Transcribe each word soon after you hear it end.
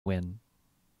win.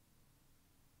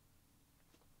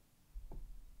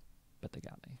 But they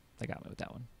got me. They got me with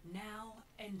that one. Now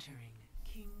entering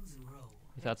King's Row.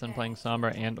 Your thoughts on playing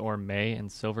Sombra and or May in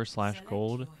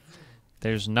silver/gold?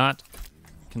 There's not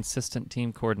consistent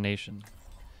team coordination.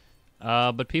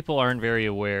 But people aren't very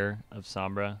aware of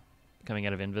Sombra coming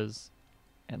out of Invis.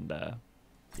 And,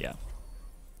 yeah.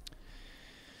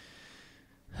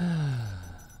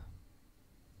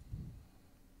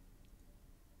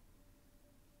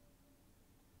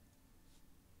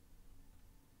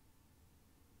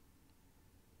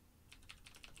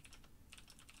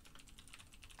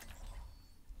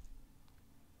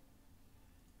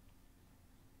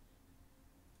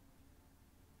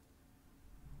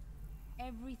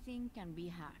 Everything can be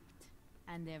hacked,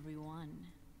 and everyone.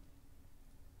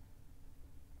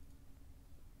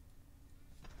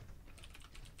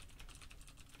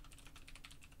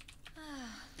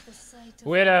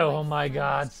 Widow, oh my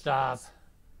god, stop.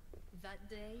 That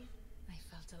day, I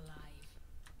felt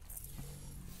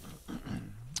alive.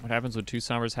 What happens when two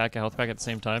Sombras hack a health pack at the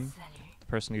same time? The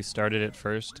person who started it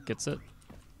first gets it.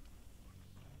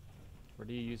 Where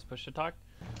do you use push to talk?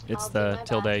 It's the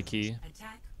tilde key.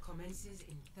 Attack commences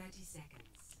in 30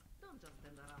 seconds.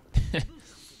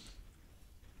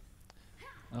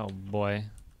 Oh boy.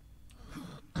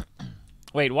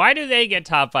 Wait, why do they get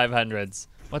top 500s?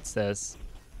 What's this?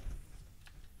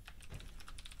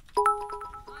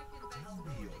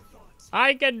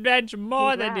 I can bench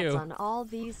more than you. Congrats on all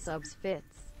these subs,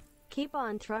 Fitz. Keep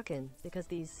on trucking, because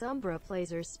these Sombra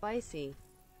plays are spicy.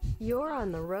 You're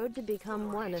on the road to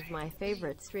become one of my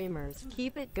favorite streamers.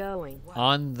 Keep it going.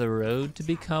 On the road to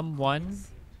become one?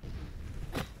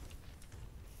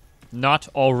 Not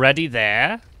already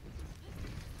there?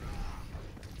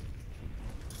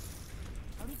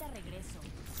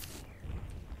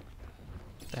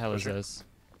 The hell is this?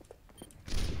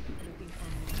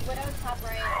 Widow's top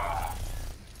right.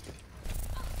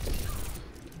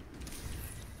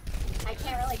 I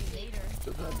can't really see.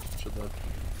 Should that.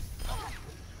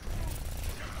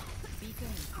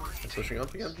 Pushing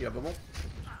up again? Yeah, bubble.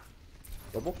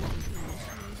 Bubble.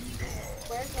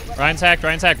 Where's the widow? Ryan's hacked,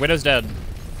 Ryan's hacked. Widow's dead.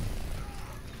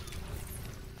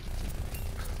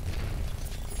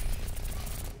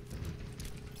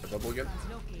 Bubble again.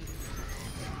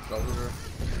 Double her.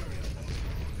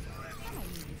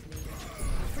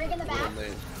 Rig in the back.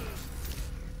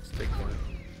 Stick one.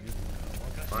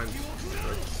 Fine.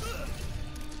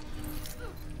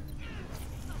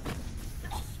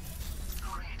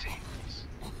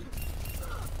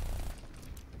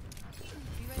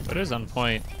 Widow's on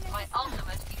point. My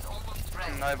ultimate is almost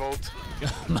ready. I vote.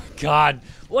 Oh my god.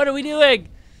 What are we doing?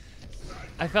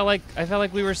 I felt like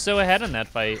we were so ahead in that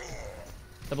fight.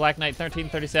 The Black Knight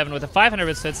 1337 with a 500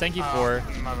 bits fits. Thank you for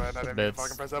My bad, I the didn't mean to bits.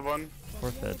 fucking press that one.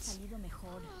 4 fits.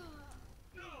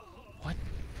 What?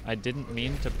 I didn't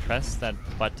mean to press that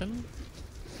button?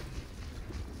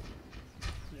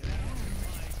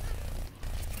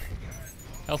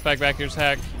 Health back here's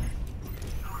hack.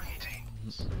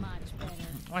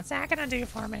 What's that gonna do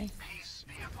for me?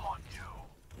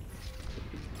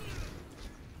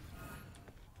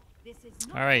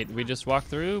 Alright, we just walk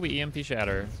through, we EMP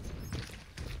shatter.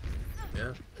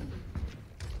 Yeah.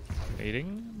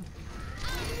 Waiting.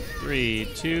 3,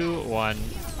 2, 1.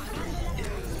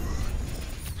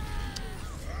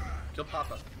 Kill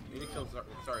Papa. You need to kill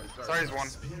sorry. Sorry, he's one.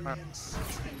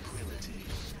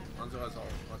 Hanzo has all.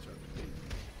 Watch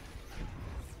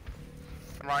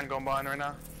out. Ryan going behind right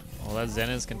now. Well, that Zen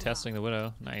is contesting the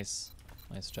Widow. Nice.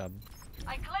 Nice job.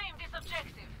 I claim this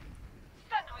objective.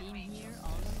 Stand with me. Here all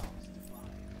along.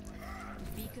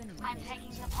 Beacon I'm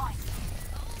taking the point.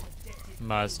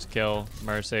 Must kill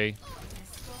Mercy.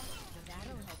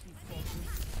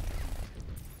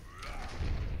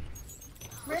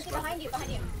 Mercy behind you,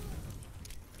 behind you.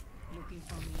 looking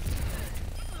for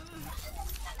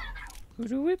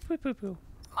me.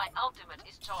 My ultimate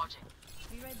is charging.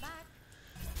 Be right back.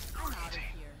 I'm out of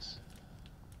here.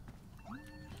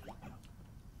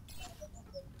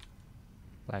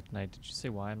 Black Knight, did you say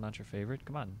why I'm not your favorite?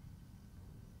 Come on.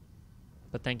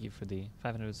 But thank you for the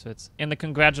 500 fits and the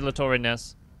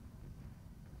congratulatoriness.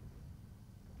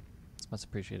 It's much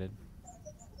appreciated.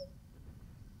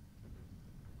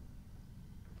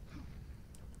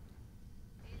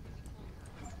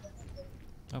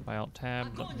 Oh, I alt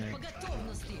tab.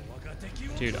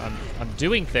 Dude, I'm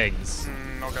doing things.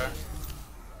 Okay.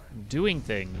 I'm doing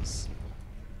things.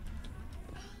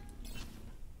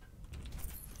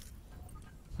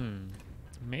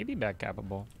 Maybe back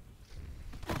capable.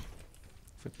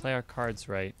 If we play our cards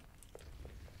right.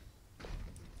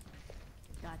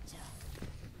 Gotcha.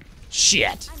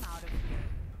 Shit! I'm out of here.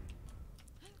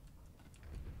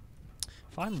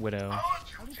 If I'm Widow,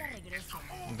 Ahorita regreso.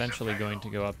 eventually going to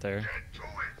go up there.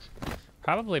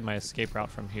 Probably my escape route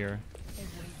from here. He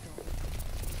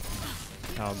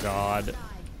vuelto. Oh god.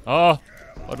 Oh!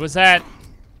 What was that?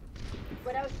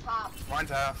 Widow's top. Mine's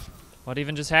half. What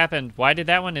even just happened? Why did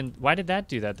that one why did that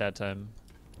do that time?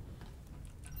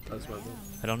 That's my move.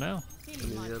 I don't know.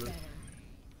 Feeling much Fitzyhere. better.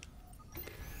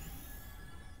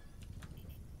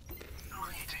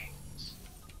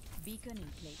 Beacon in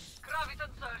place. Graviton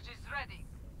surge is ready.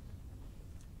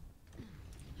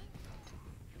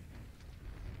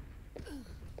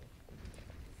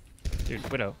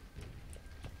 Dude, Widow.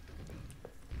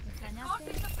 ¿Extrañaste? Starting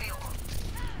the payload.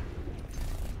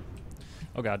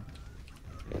 Oh god.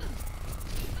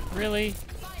 Really?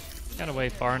 Got away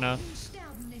far enough.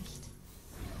 ¿Qué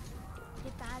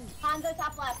tal? Hanzo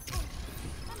top left.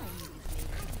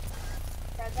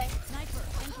 Frozen. Sniper,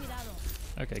 ten cuidado.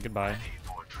 Okay, goodbye.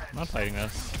 I'm not fighting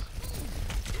this.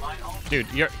 Dude,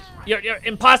 you're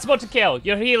impossible to kill.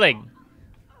 You're healing.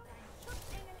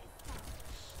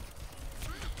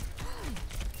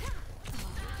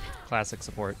 Classic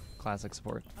support. Classic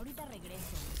support. Ahorita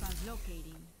regreso.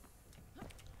 Translocating.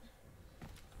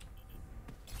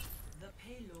 The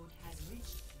payload has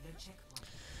reached the checkpoint.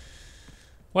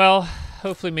 Well,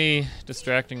 hopefully me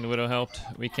distracting the Widow helped.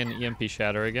 We can EMP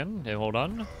Shatter again. Okay, hold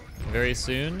on. Very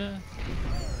soon.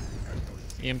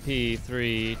 EMP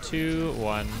 3, 2,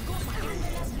 1.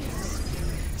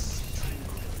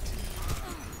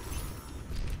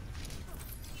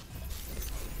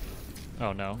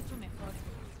 Oh no. Mucho mejor.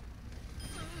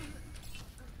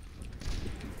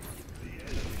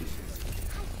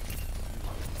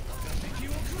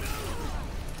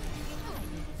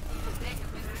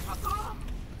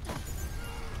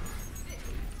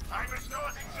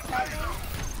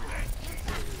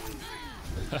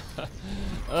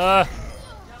 Ugh.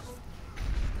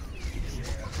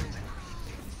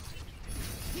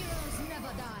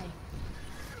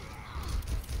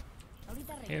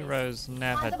 Ahorita regreso. Heroes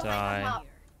never Hanzo behind die. top.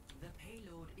 The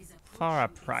payload is For a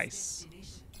approaching its price.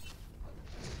 destination.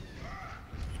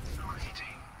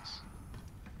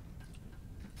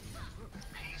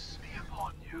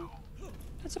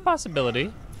 It's a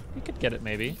possibility. We could get it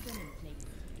maybe. Beacon in place.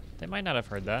 They might not have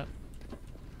heard that.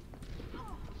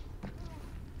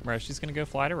 Right, she's gonna go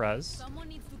fly to Res. Someone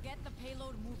needs to get the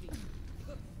payload moving.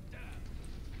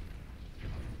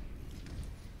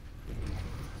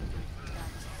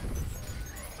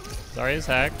 Zarya's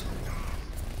hacked.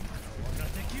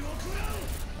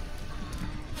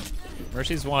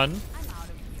 Mercy's one. I'm out of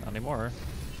here. Not anymore.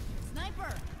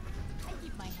 Sniper! I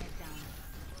keep my head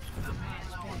down.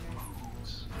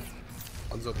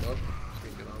 Hanzo above. Just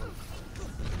gonna get on him.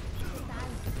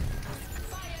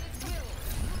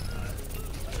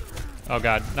 Oh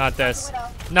god, not this. Widow.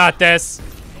 Not this.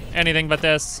 Anything but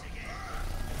this.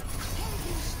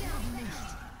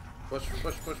 Push,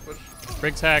 push, push, push.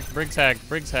 Briggs hacked, Briggs hacked,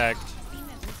 Briggs hacked.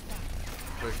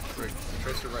 Break, break.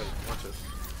 Tracer right. Watch it.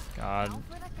 God.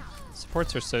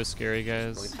 Supports are so scary,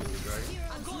 Going guys. to the drag.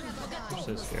 They're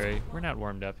so scary. We're not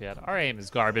warmed up yet. Our aim is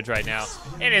garbage right now.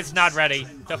 It is not ready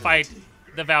to fight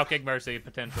the Valkyrie Mercy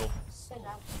potential. Good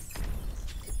job.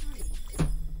 3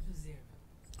 to 0.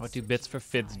 What do bits for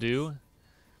Fitz do?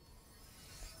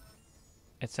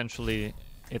 Essentially,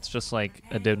 it's just like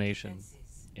a donation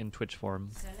Defenses. in Twitch form.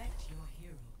 Select your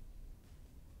hero.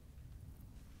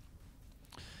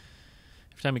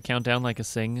 Every time we count down like a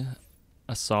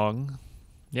song,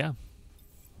 yeah.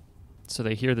 So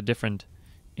they hear the different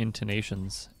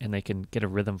intonations and they can get a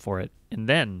rhythm for it. And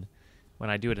then when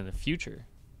I do it in the future,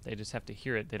 they just have to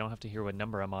hear it. They don't have to hear what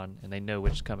number I'm on and they know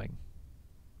which is coming.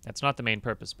 That's not the main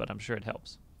purpose, but I'm sure it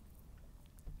helps.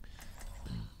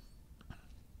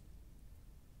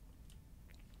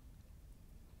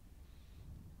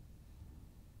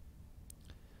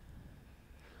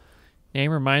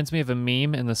 Name reminds me of a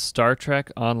meme in the Star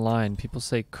Trek Online. People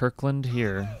say Kirkland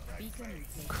here. Beacon in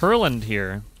place. Kurland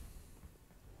here.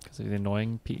 Because of the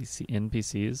annoying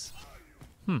NPCs.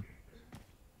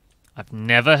 I've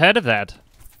never heard of that.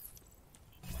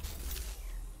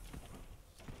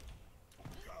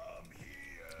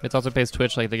 It also pays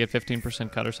Twitch like they get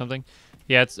 15% cut or something.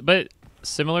 Yeah, but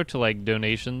similar to like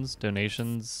donations.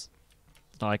 Donations,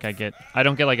 it's not like I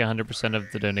don't get like 100%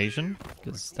 of the donation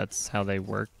because that's how they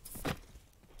work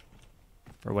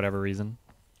for whatever reason.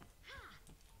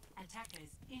 Attackers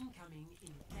incoming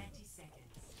in 30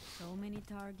 seconds. So many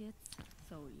targets,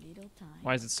 so little time.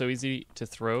 Why is it so easy to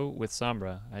throw with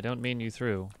Sombra? I don't mean you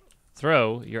threw.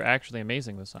 Throw, you're actually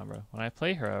amazing with Sombra. When I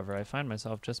play her, however, I find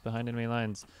myself just behind enemy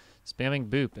lines, spamming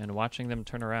boop and watching them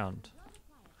turn around.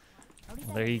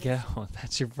 Well, there you go.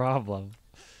 That's your problem.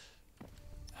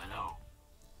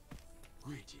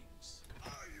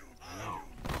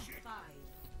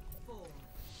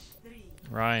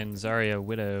 Ryan, Zarya,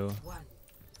 Widow.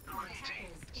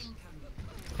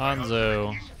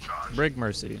 Hanzo. Brig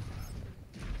Mercy.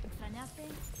 ¿Extrañaste?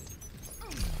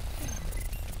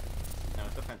 No,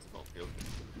 it's defensive ult field.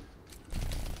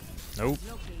 Nope.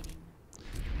 Locating.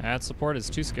 That support is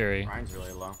too scary. Ryan's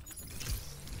really low.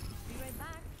 Be right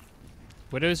back.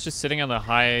 Widow's just sitting on the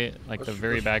high, like the Push,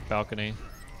 very push. back balcony.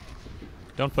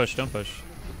 Don't push, don't push.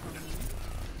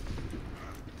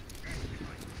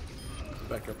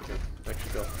 Back up again. Back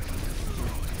to go.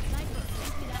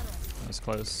 That was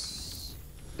close.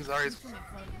 Zarya's You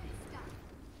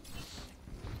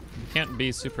can't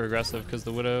be super aggressive because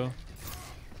the Widow.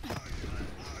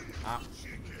 Ah,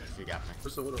 she got me.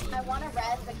 Where's the Widow? I want to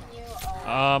res, but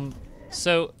can you?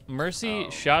 So Mercy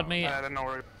shot me. I didn't know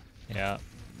where. Yeah,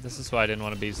 this is why I didn't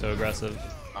want to be so aggressive.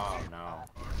 Oh no.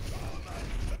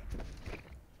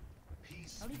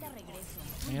 Ahorita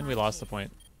regreso. And we lost the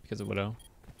point because of Widow.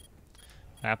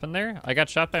 What happened there? I got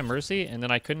shot by Mercy and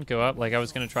then I couldn't go up. Like I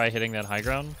was gonna try hitting that high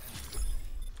ground.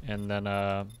 And then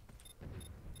yeah.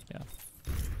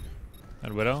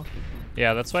 And Widow?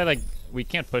 Yeah, that's why like we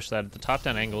can't push that. The top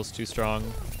down angle is too strong.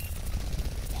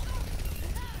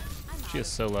 She is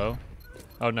so low.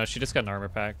 Oh no, she just got an armor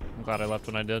pack. I'm glad I left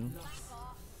when I did.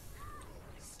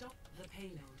 Stop the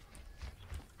payload.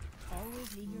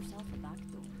 Always leave yourself a back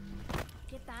door.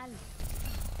 ¿Qué tal?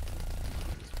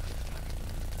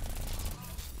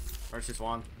 Mercy's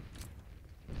one.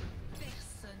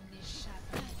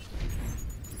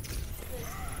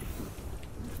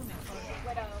 Mucho mejor.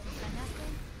 Widow. ¿Extrañaste?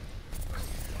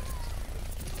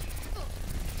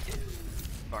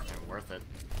 Fucking worth it.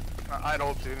 I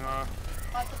don't do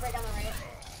Watch the break on the right.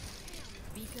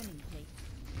 Beacon in place.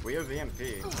 We have EMP.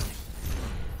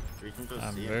 We can just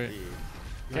I'm EMP. very-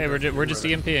 Hey, we're just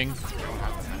EMPing.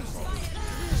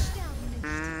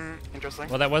 Interesting.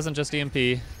 Well, that wasn't just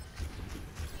EMP.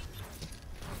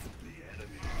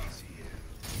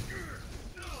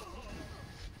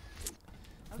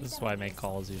 This is why I make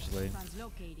calls usually.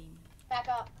 Translocating. Back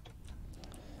up.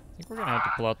 I think we're gonna have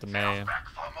to pull out the Mei.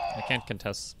 I can't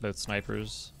contest both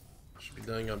snipers. Should be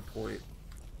dying on point.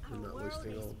 And not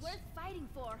wasting ults. Worth fighting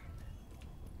for.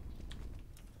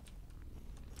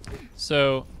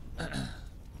 So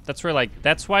that's where like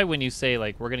that's why when you say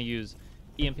like we're gonna use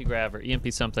EMP grab or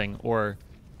EMP something or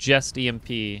just EMP,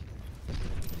 you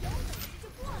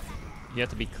have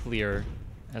to be clear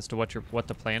as to what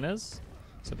the plan is,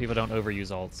 so people don't overuse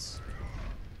ults.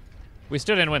 We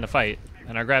still didn't win the fight,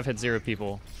 and our grab hit 0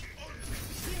 people.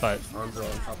 But Hanzo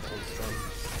on top of ult stun.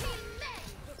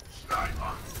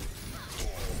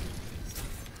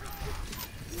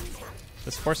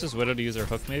 this forces Widow to use her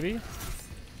hook, maybe.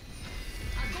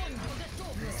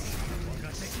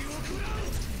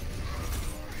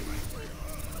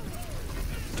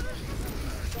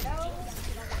 Widow.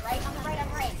 On the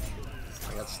right.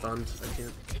 I got stunned. I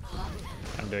can't.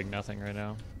 I'm doing nothing right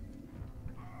now.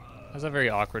 That's a very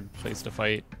awkward place to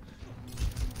fight.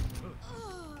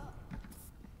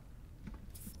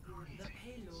 The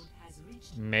payload has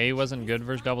reached. Mei wasn't good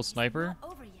versus double sniper.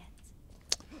 Over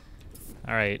yet.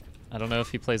 Alright, I don't know if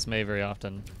he plays Mei very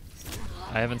often.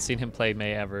 I haven't seen him play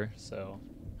Mei ever, so...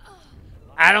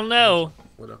 I don't know!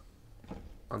 Widow.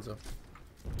 Hanzo.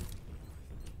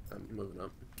 I'm moving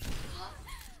up.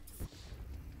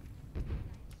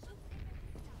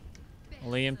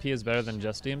 Only EMP is better than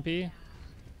just EMP?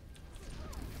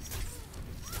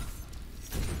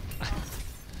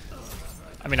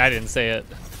 I mean, I didn't say it.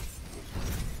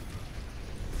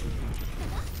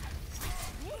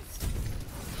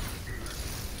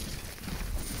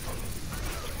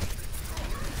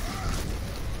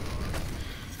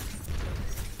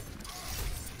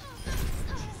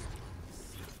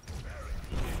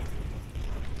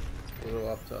 Widow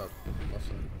up top. Left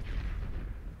side.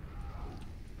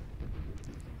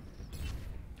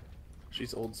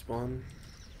 She's old spawn.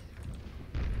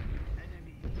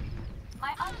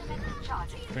 My ultimate is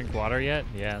charging. Drink water yet?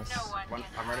 Yes. No one One,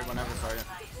 can I'm ready whenever, sorry.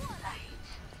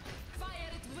 Fire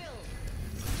at will.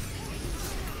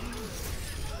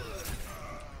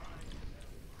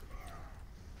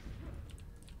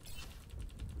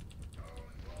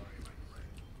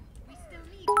 We still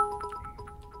need.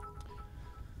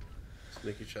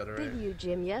 Sneaky shadow Did right. you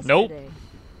gym Nope. yesterday?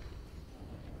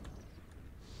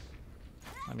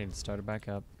 I need to start her back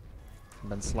up. I've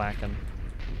been slacking.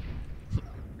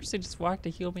 Mercy just walked to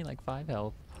heal me like 5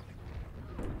 health.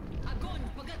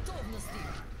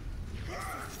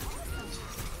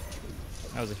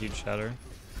 That was a huge shatter.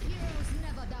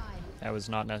 That was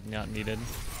not needed.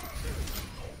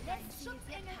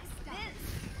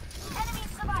 Enemy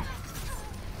surviving.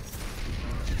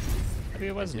 Maybe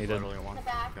it was He's needed. literally one. The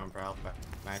back. Going for alpha.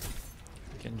 Nice.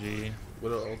 Genji.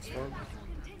 Widow ult storm.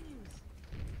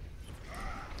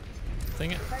 Dang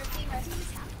it. Mercy, mercy.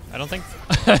 I don't think.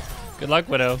 Good luck,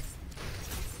 Widow.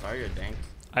 Oh, you're danked.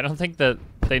 I don't think that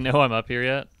they know I'm up here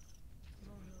yet.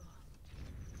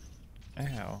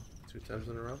 Ow. 2 times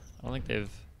in a row. I don't think they've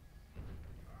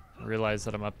realized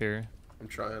that I'm up here. I'm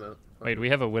trying it. Wait, we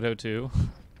have a Widow too?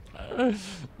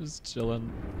 Just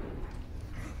chilling.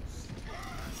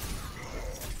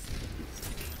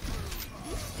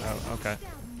 Oh, okay.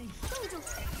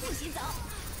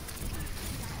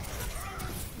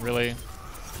 Really?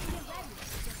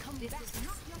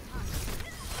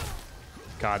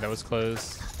 God, that was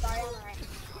close. Sorry, on the right.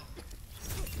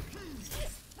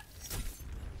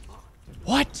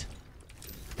 What?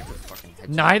 Just fucking headshot.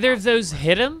 Neither of those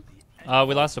hit him?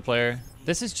 We lost a player.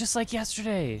 This is just like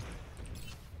yesterday.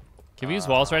 Can we use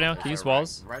walls right now? Can you use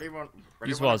walls? Ready,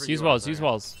 Use walls, use walls, use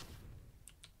walls.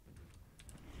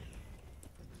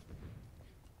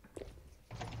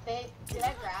 Babe, did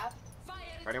I grab?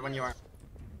 Ready when you are.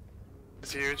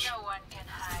 It's huge. No one can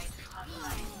hide from my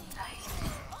sight.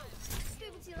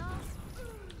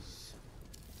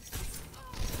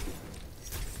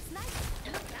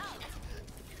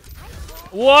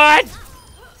 What?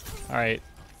 Alright.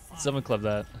 Someone club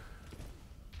that.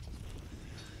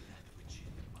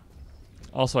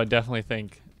 Also, I definitely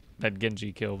think that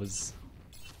Genji kill was...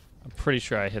 I'm pretty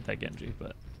sure I hit that Genji,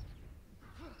 but...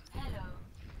 Hello.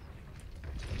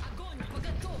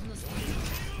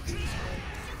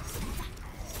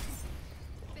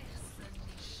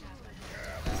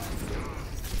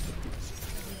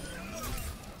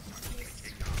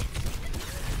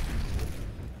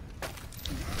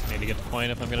 I need to get the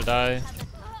point if I'm gonna die.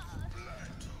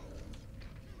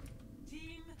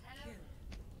 Team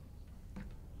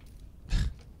kill.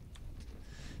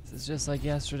 This is just like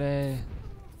yesterday.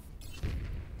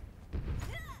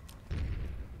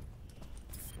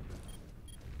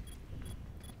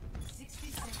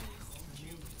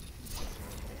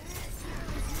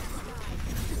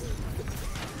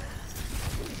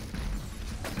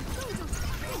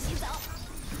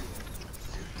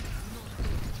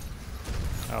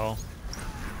 Oh.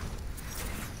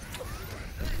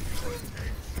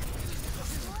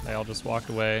 They all just walked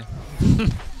away.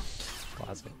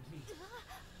 Classic.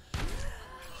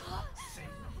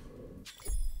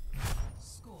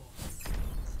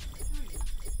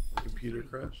 Computer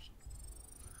crashed.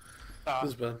 This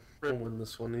is bad. We'll win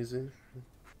this one easy.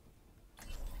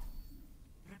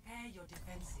 Prepare your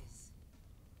defenses.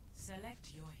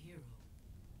 Select your hero.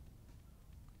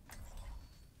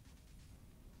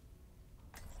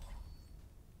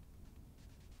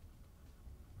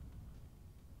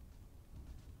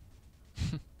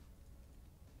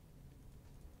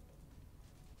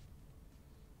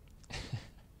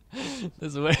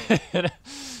 This is weird.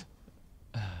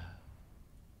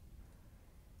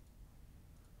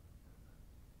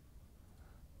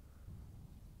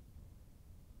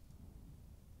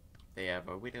 They have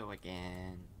a widow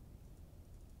again.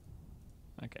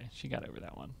 Okay, she got over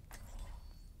that one.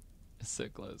 It's so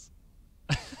close.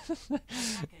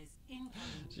 Attackers incoming.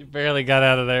 She barely got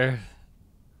out of there.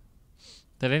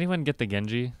 Did anyone get the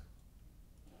Genji?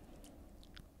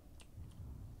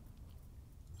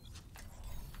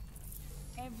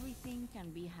 Everything can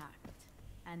be hacked,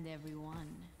 and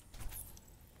everyone.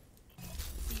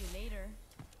 See you later.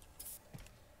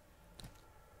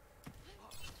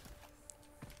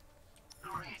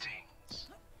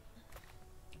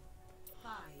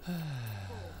 Five, 4,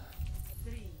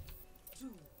 3, 2,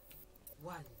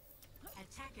 1.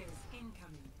 Attackers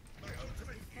incoming.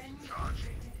 Defend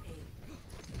objective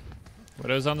A.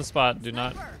 Widow's on the spot. Do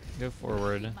not go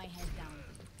forward. My head down.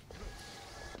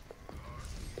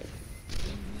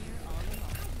 In here all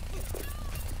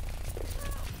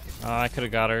along. I could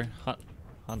have got her.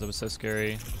 Hanzo was so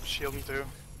scary. Shield him too.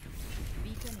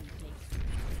 Beacon in place.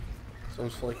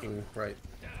 Someone's flanking right.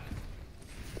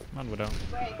 Come on, Widow.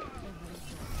 Wait.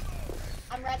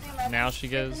 I'm resing. Now she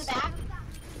She's in goes. the back.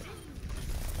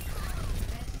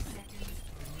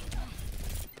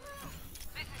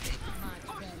 Much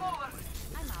better.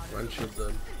 I'm out. Run shield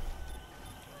them.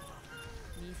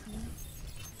 Miss me?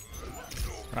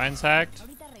 Ryan's hacked.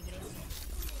 Ahorita regreso.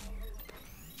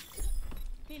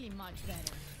 Feeling much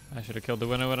better. I should have killed the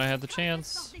Widow when I had the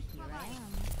chance. Here I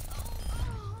am.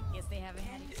 Guess they haven't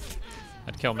had it.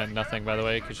 That kill meant nothing, by the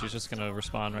way, because she's just going to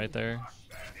respawn right there.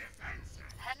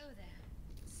 Hello there.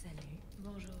 Salut.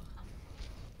 Bonjour.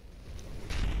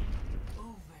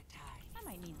 Overtime. I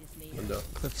might need this later. Window.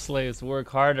 Cliff Slaves, work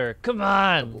harder. Come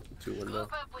on! 2 window.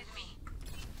 Group up with me.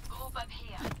 Group up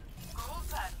here.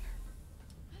 Group up.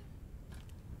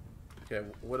 Okay,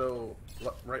 Widow,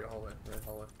 right hallway, right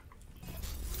hallway.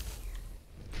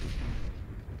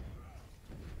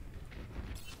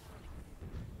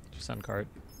 Just on cart.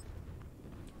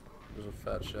 There's a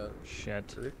fat shot.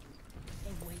 Shit. Ready?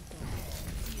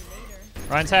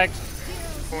 Ryan's hacked.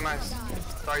 Oh, nice.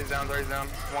 Sorry, he's down.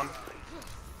 One.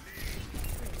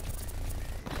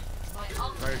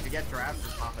 Sorry, if you get drafted,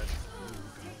 just pop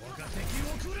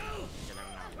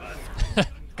it.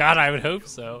 God, I would hope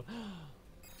so.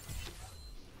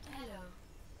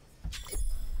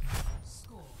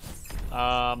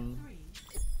 I'm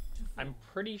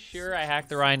pretty sure I hacked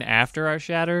the Rhine after our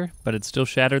shatter, but it still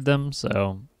shattered them,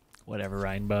 so whatever,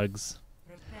 Rhine bugs.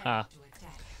 Ha.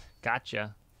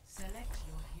 Gotcha. Select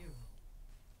your hero.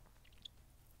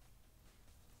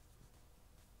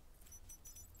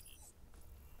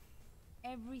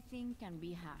 Everything can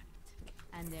be hacked.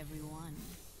 And everyone.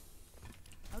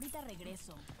 Ahorita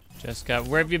regreso. Jessica,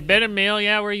 where have you been, Emil?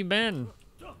 Yeah, where you been?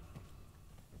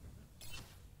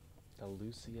 The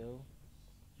Lucio?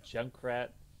 Junkrat?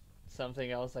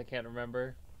 Something else I can't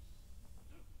remember.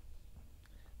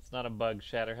 It's not a bug.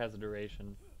 Shatter has a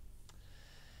duration.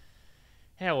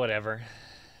 Yeah, whatever.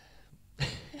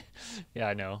 Yeah,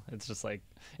 I know. It's just like,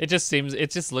 it just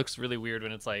looks really weird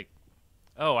when it's like,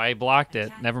 oh, I blocked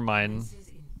it. Never mind. Commences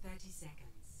in 30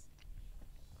 seconds.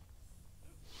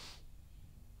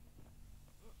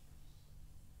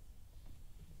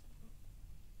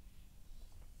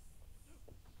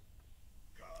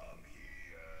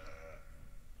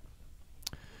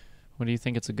 What do you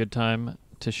think it's a good time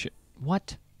to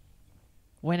what?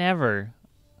 Whenever.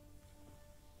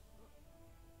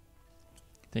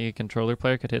 Think a controller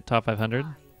player could hit top 500?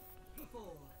 5,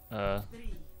 4,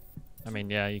 3, I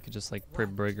mean, yeah, you could just like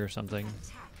Prib Brig or something.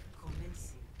 attack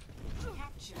commencing.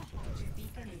 Capture object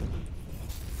beacon A.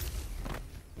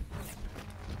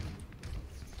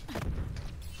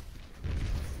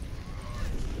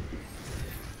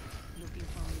 Looking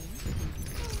for me.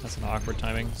 That's an awkward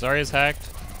timing. Zarya's hacked.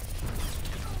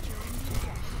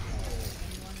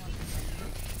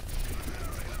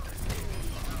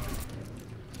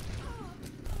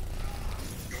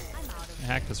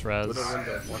 Hack this res. Widow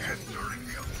window, watch it.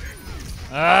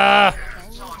 Ah!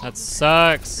 That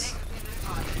sucks.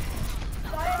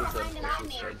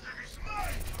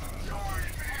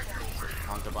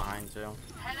 Onto behind too.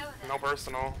 No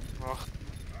personal. Ugh.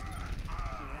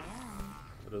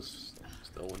 Widow's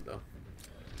still window.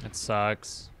 It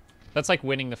sucks. That's like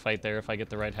winning the fight there if I get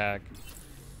the right hack.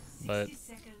 But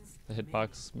 60 seconds. the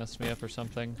hitbox messed me up or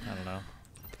something. I don't know.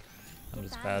 I'm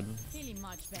just bad. Feeling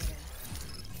much better.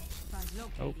 Translocating.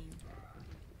 Oh.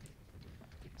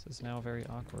 This is now very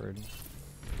awkward.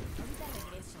 Ahorita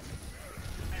regreso.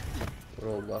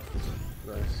 Widow left.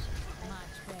 Nice.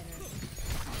 Much better.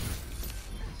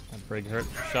 That Brig hurt.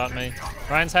 Shot me.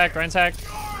 Ryan's hacked. Ryan's hacked.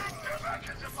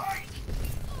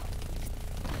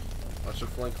 Watch your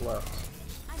flank left.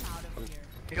 I'm out of here.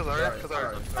 Kill Zarya, kill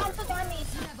Zarya. Don't put on me.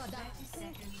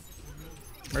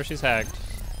 Mercy's hacked.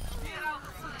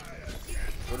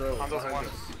 Widow Hondo's behind one.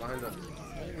 us. Behind us.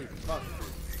 Holy fuck.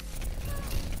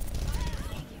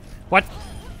 What?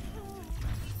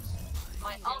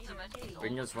 My ultimate is We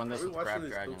can just run this Are we with watching Crab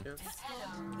these Dragon. boot camps?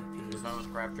 Just run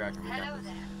with Crab Dragon. We got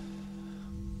this.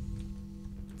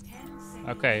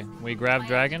 Okay, we grab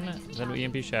Dragon, then we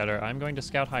EMP Shatter. I'm going to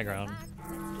scout high ground.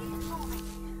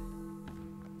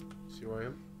 See where I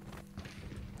am?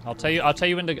 I'll tell you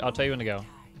when to go.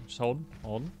 Just hold.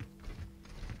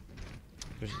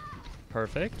 Just,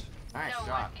 perfect. Nice no one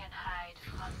shot. can hide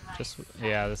from my Just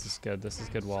yeah, this is good. This is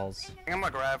good walls. I think I'm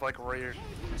gonna grab like right here.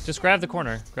 Just grab the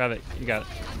corner. Grab it. You got it.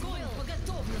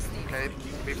 Okay,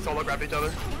 we solo grab each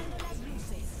other.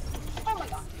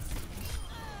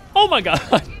 Oh my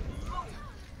god.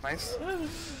 Nice.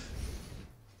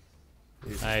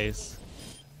 Nice.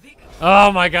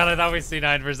 Oh my god, I thought we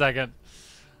C9 for a second.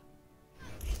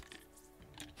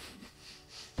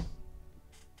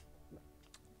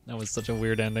 That was such a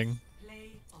weird ending.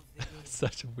 Play of the game.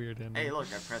 Such a weird ending. Hey, look,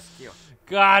 I pressed Q.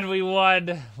 God, we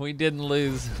won. We didn't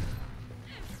lose.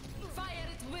 Fire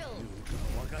at will. no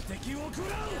one can hide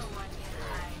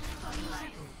from my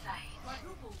sight.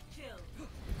 Quadruple kill.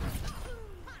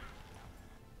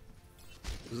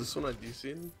 Is this one I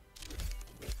DC'd?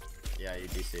 Yeah, you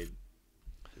DC'd.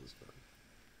 This one.